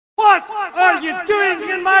are you doing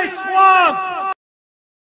in my swamp?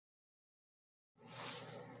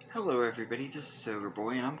 Hello everybody, this is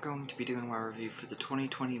Ogre and I'm going to be doing my review for the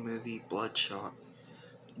 2020 movie Bloodshot.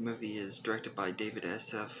 The movie is directed by David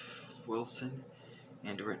S.F. Wilson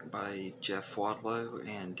and written by Jeff Wadlow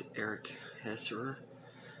and Eric Hesserer.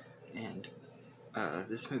 And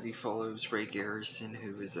this movie follows Ray Garrison,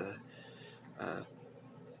 who is a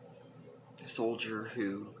soldier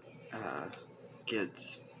who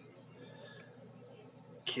gets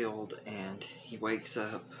killed, and he wakes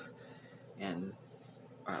up and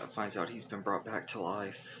finds out he's been brought back to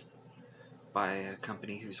life by a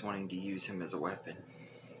company who's wanting to use him as a weapon.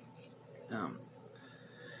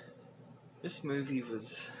 This movie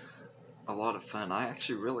was a lot of fun. I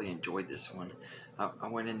actually really enjoyed this one. I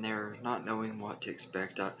went in there not knowing what to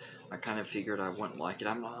expect. I kind of figured I wouldn't like it.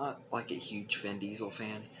 I'm not like a huge Vin Diesel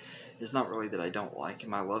fan. It's not really that I don't like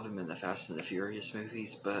him. I love him in the Fast and the Furious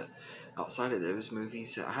movies, but outside of those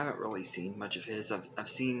movies, I haven't really seen much of his. I've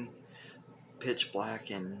seen Pitch Black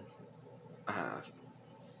and I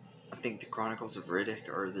think the Chronicles of Riddick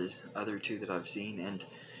are the other two that I've seen, and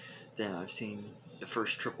then I've seen the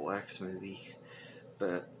first XXX movie.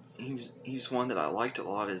 But he was one that I liked a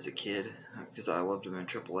lot as a kid because I loved him in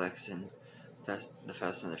XXX and the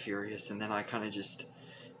Fast and the Furious, and then I kind of just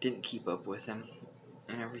didn't keep up with him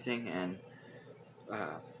and everything, and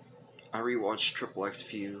I rewatched XXX a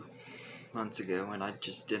few months ago, and I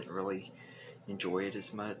just didn't really enjoy it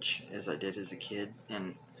as much as I did as a kid,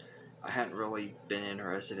 and I hadn't really been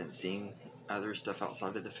interested in seeing other stuff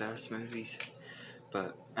outside of the Fast movies,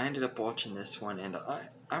 but I ended up watching this one, and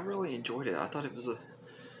I really enjoyed it. I thought it was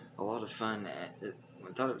a lot of fun.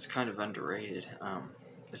 I thought it was kind of underrated.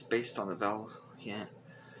 It's based on the Valiant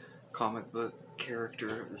comic book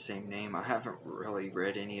character of the same name. I haven't really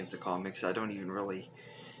read any of the comics. I don't even really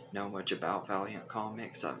know much about Valiant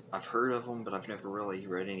comics. I've heard of them, but I've never really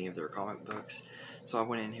read any of their comic books. So I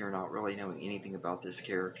went in here not really knowing anything about this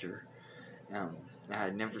character. I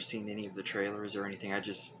had never seen any of the trailers or anything. I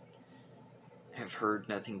just have heard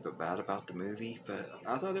nothing but bad about the movie, but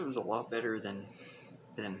I thought it was a lot better than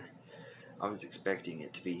I was expecting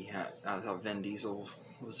it to be. I thought Vin Diesel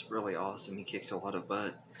was really awesome. He kicked a lot of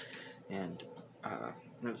butt, and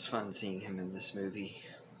it was fun seeing him in this movie.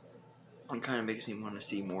 It kind of makes me want to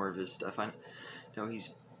see more of his stuff. I know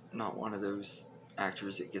he's not one of those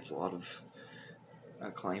actors that gets a lot of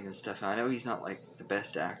acclaim and stuff. I know he's not like the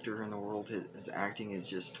best actor in the world. His acting is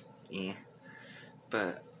just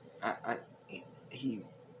but he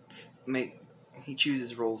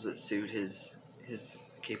chooses roles that suit his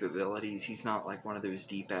capabilities. He's not like one of those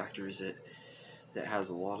deep actors that has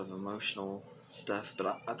a lot of emotional stuff,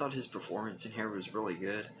 but I thought his performance in here was really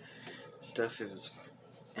good.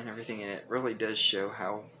 And everything, and it really does show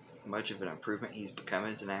how much of an improvement he's become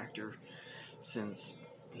as an actor since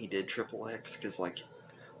he did XXX, because like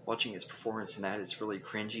watching his performance in that, it's really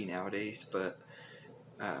cringy nowadays, but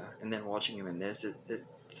and then watching him in this,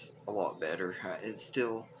 it's a lot better. It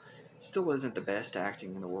still isn't the best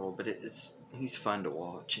acting in the world, but he's fun to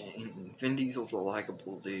watch, and Vin Diesel's a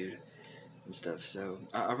likable dude and stuff, so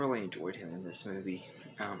I really enjoyed him in this movie.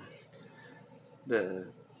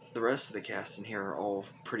 The rest of the cast in here are all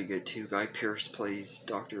pretty good too. Guy Pearce plays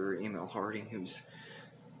Dr. Emil Harding, who's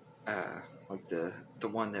like the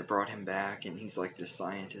one that brought him back, and he's like this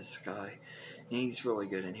scientist guy, and he's really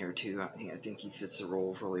good in here too. I think he fits the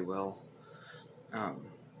role really well.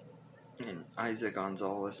 And Isa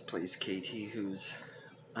Gonzalez plays KT, who's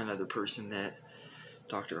another person that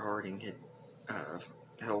Dr. Harding had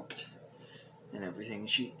helped and everything.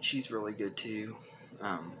 She's really good too.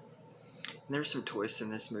 And there's some twists in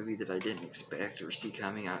this movie that I didn't expect or see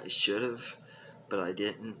coming. I should have, but I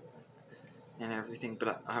didn't, and everything.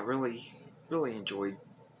 But I really enjoyed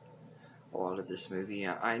a lot of this movie.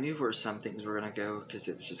 I knew where some things were going to go because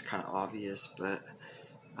it was just kind of obvious, but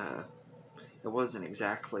it wasn't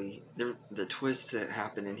exactly the twists that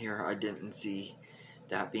happened in here. I didn't see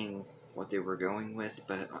that being what they were going with,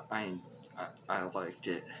 but I liked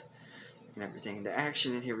it and everything. The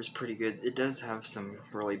action in here was pretty good. It does have some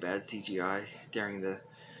really bad CGI during the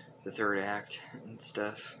third act and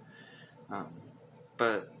stuff,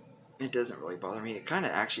 but it doesn't really bother me. It kind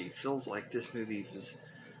of actually feels like this movie was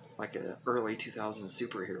like an early 2000s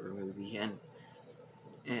superhero movie, and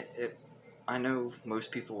I know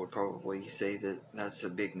most people would probably say that that's a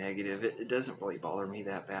big negative. It doesn't really bother me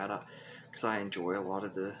that bad because I enjoy a lot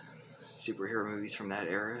of the superhero movies from that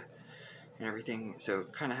era and everything, so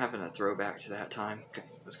kind of having a throwback to that time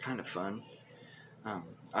was kind of fun.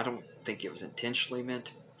 I don't think it was intentionally meant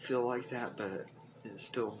to feel like that, but it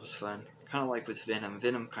still was fun. Kind of like with Venom.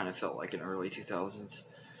 Venom kind of felt like an early 2000s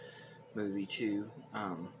movie too.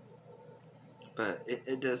 But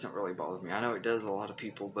it doesn't really bother me. I know it does a lot of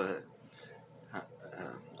people, but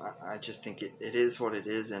I just think it is what it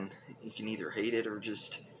is, and you can either hate it or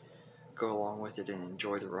just go along with it and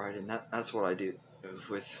enjoy the ride, and that's what I do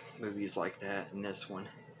with movies like that. And this one,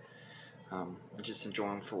 I just enjoy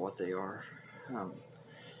them for what they are.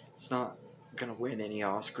 It's not gonna win any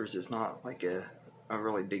Oscars. It's not like a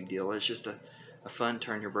really big deal. It's just a fun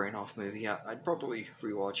turn your brain off movie. I'd probably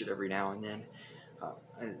rewatch it every now and then.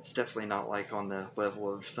 It's definitely not like on the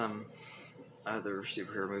level of some other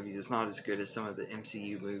superhero movies. It's not as good as some of the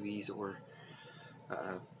MCU movies or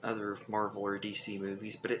other Marvel or DC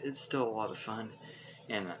movies, but it's still a lot of fun.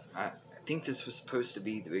 And I think this was supposed to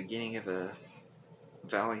be the beginning of a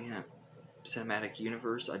Valiant cinematic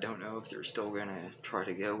universe. I don't know if they're still going to try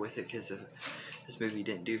to go with it because this movie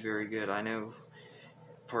didn't do very good. I know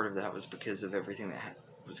part of that was because of everything that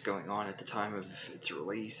was going on at the time of its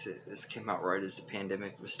release. This came out right as the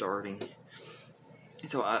pandemic was starting.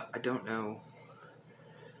 So I don't know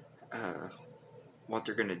what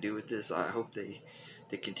they're going to do with this. I hope they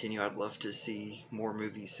continue. I'd love to see more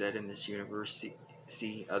movies set in this universe,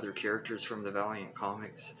 see other characters from the Valiant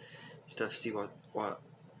comics stuff, see what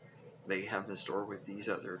they have in store with these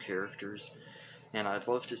other characters. And I'd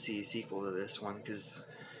love to see a sequel to this one, because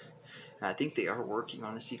I think they are working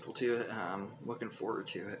on a sequel to it. I'm looking forward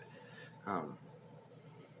to it.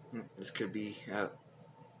 This could be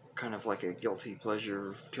kind of like a guilty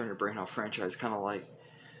pleasure, turn your brain off franchise, kind of like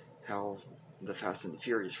how the Fast and the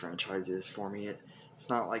Furious franchise is for me. It's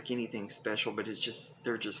not like anything special, but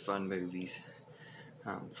they're just fun movies,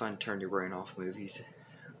 fun turn your brain off movies.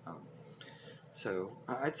 So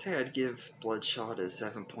I'd say I'd give Bloodshot a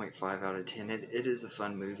 7.5 out of 10. It is a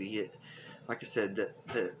fun movie. Like I said,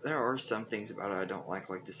 there are some things about it I don't like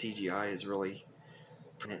the CGI is really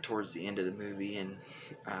putting it towards the end of the movie, and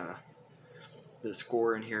the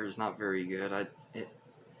score in here is not very good.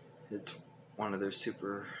 It's one of those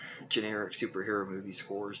super generic superhero movie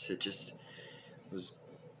scores. It just was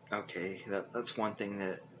okay. That's one thing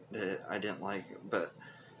that I didn't like, but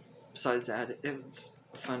besides that, it was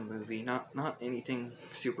a fun movie. Not anything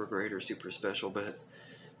super great or super special, but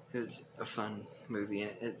it was a fun movie,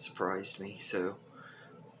 and it surprised me. So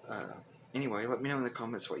anyway, let me know in the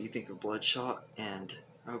comments what you think of Bloodshot, and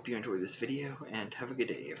I hope you enjoyed this video, and have a good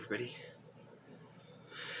day, everybody.